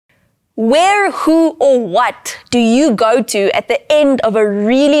Where, who, or what do you go to at the end of a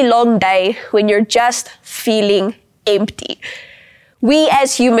really long day when you're just feeling empty? We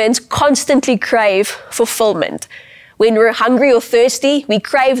as humans constantly crave fulfillment. When we're hungry or thirsty, we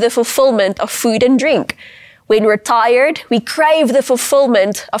crave the fulfillment of food and drink. When we're tired, we crave the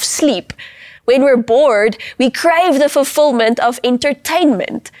fulfillment of sleep. When we're bored, we crave the fulfillment of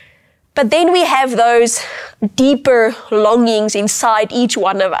entertainment. But then we have those deeper longings inside each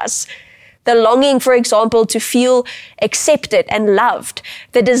one of us. The longing, for example, to feel accepted and loved.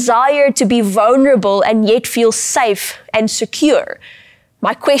 The desire to be vulnerable and yet feel safe and secure.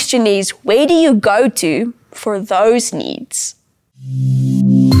 My question is, where do you go to for those needs?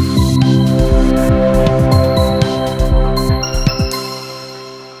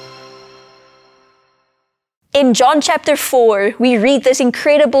 In John chapter 4, we read this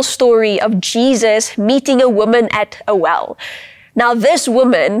incredible story of Jesus meeting a woman at a well. Now, this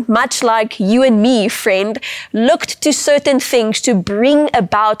woman, much like you and me, friend, looked to certain things to bring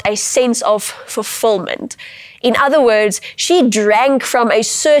about a sense of fulfillment. In other words, she drank from a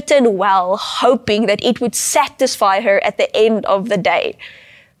certain well, hoping that it would satisfy her at the end of the day.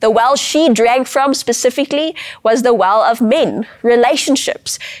 The well she drank from specifically was the well of men,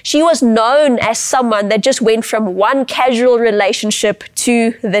 relationships. She was known as someone that just went from one casual relationship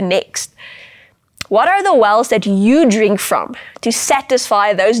to the next. What are the wells that you drink from to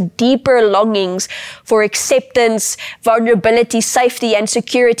satisfy those deeper longings for acceptance, vulnerability, safety, and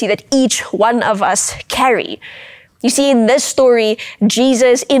security that each one of us carry? You see, in this story,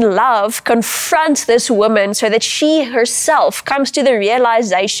 Jesus, in love, confronts this woman so that she herself comes to the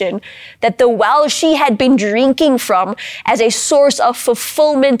realization that the well she had been drinking from as a source of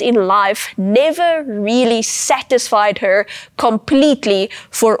fulfillment in life never really satisfied her completely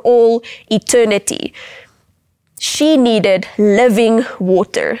for all eternity. She needed living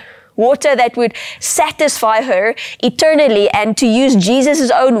water. Water that would satisfy her eternally and, to use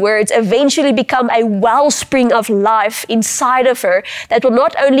Jesus' own words, eventually become a wellspring of life inside of her that will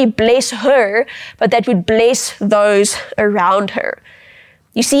not only bless her, but that would bless those around her.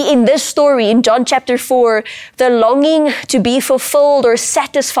 You see, in this story, in John chapter 4, the longing to be fulfilled or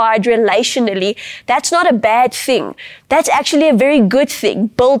satisfied relationally, that's not a bad thing. That's actually a very good thing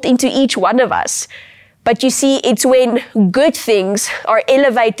built into each one of us. But you see, it's when good things are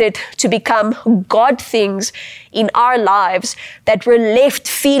elevated to become God things in our lives that we're left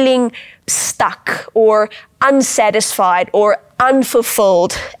feeling stuck or unsatisfied or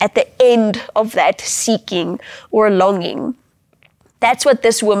unfulfilled at the end of that seeking or longing. That's what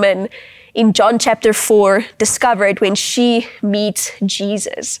this woman in John chapter 4 discovered when she meets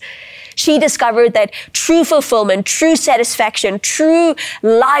Jesus. She discovered that true fulfillment, true satisfaction, true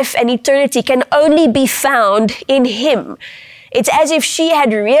life and eternity can only be found in Him. It's as if she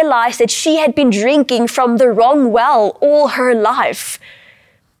had realized that she had been drinking from the wrong well all her life.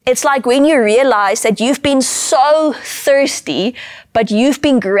 It's like when you realize that you've been so thirsty, but you've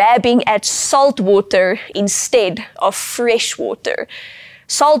been grabbing at salt water instead of fresh water.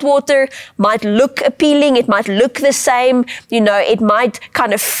 Salt water might look appealing, it might look the same, it might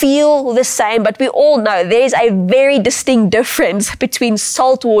kind of feel the same, but we all know there's a very distinct difference between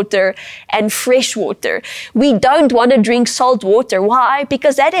salt water and fresh water. We don't want to drink salt water. Why?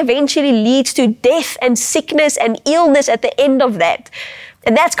 Because that eventually leads to death and sickness and illness at the end of that.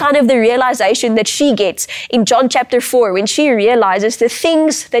 And that's kind of the realization that she gets in John chapter 4 when she realizes the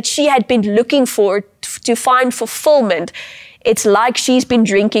things that she had been looking for to find fulfillment. It's like she's been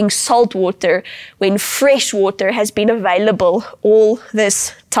drinking salt water when fresh water has been available all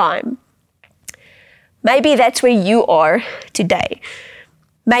this time. Maybe that's where you are today.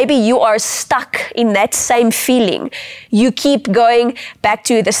 Maybe you are stuck in that same feeling. You keep going back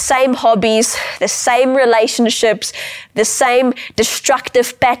to the same hobbies, the same relationships, the same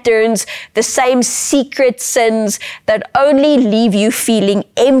destructive patterns, the same secret sins that only leave you feeling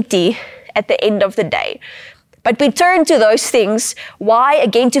empty at the end of the day. But we turn to those things. Why?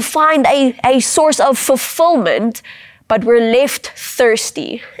 Again, to find a source of fulfillment, but we're left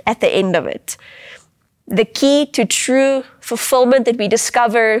thirsty at the end of it. The key to true fulfillment that we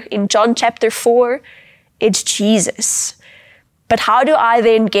discover in John chapter 4, it's Jesus. But how do I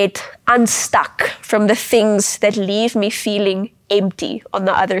then get unstuck from the things that leave me feeling empty on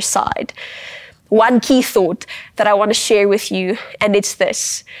the other side? One key thought that I want to share with you, and it's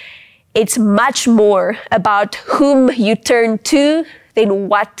this. It's much more about whom you turn to than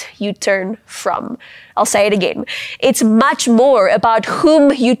what you turn from. I'll say it again. It's much more about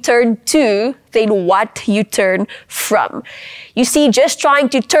whom you turn to than what you turn from. You see, just trying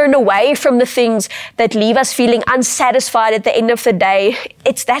to turn away from the things that leave us feeling unsatisfied at the end of the day,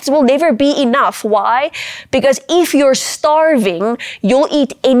 that will never be enough. Why? Because if you're starving, you'll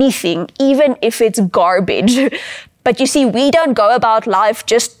eat anything, even if it's garbage. But you see, we don't go about life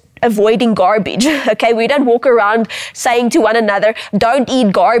just avoiding garbage, okay? We don't walk around saying to one another, don't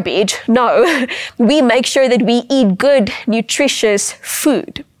eat garbage. No, we make sure that we eat good, nutritious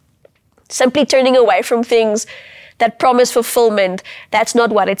food. Simply turning away from things that promise fulfillment, that's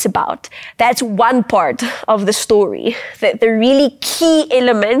not what it's about. That's one part of the story. The really key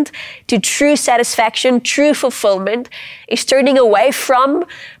element to true satisfaction, true fulfillment, is turning away from,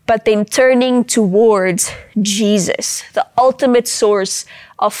 but then turning towards Jesus, the ultimate source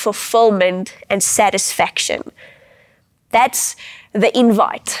of fulfillment and satisfaction. That's the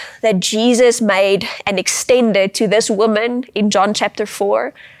invite that Jesus made and extended to this woman in John chapter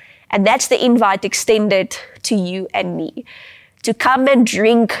 4. And that's the invite extended to you and me, to come and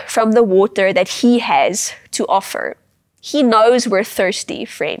drink from the water that He has to offer. He knows we're thirsty,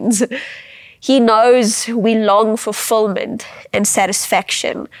 friends. He knows we long for fulfillment and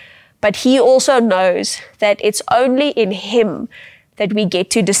satisfaction, but He also knows that it's only in Him that we get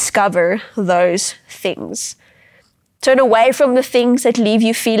to discover those things. Turn away from the things that leave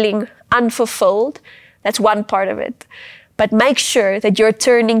you feeling unfulfilled. That's one part of it. But make sure that you're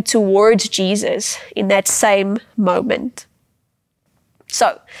turning towards Jesus in that same moment.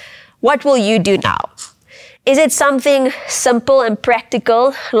 So, what will you do now? Is it something simple and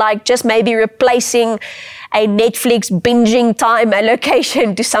practical, like just maybe replacing a Netflix binging time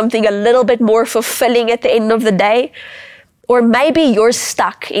allocation to something a little bit more fulfilling at the end of the day? Or maybe you're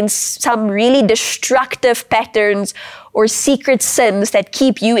stuck in some really destructive patterns or secret sins that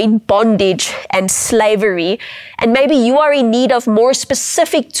keep you in bondage and slavery. And maybe you are in need of more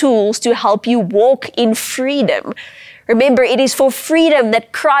specific tools to help you walk in freedom. Remember, it is for freedom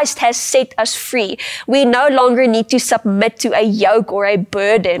that Christ has set us free. We no longer need to submit to a yoke or a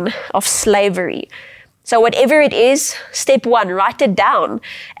burden of slavery. So whatever it is, step one, write it down,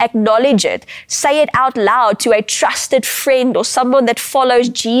 acknowledge it, say it out loud to a trusted friend or someone that follows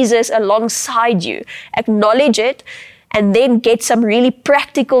Jesus alongside you. Acknowledge it, and then get some really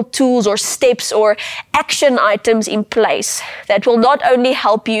practical tools or steps or action items in place that will not only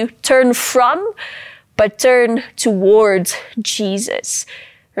help you turn from, but turn towards Jesus.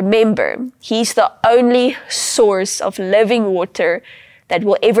 Remember, He's the only source of living water that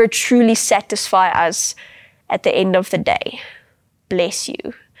will ever truly satisfy us at the end of the day. Bless you.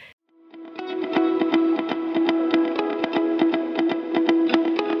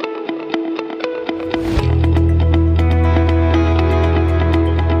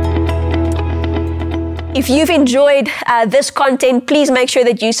 If you've enjoyed this content, please make sure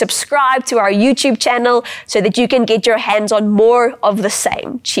that you subscribe to our YouTube channel so that you can get your hands on more of the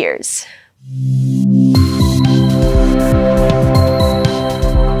same. Cheers.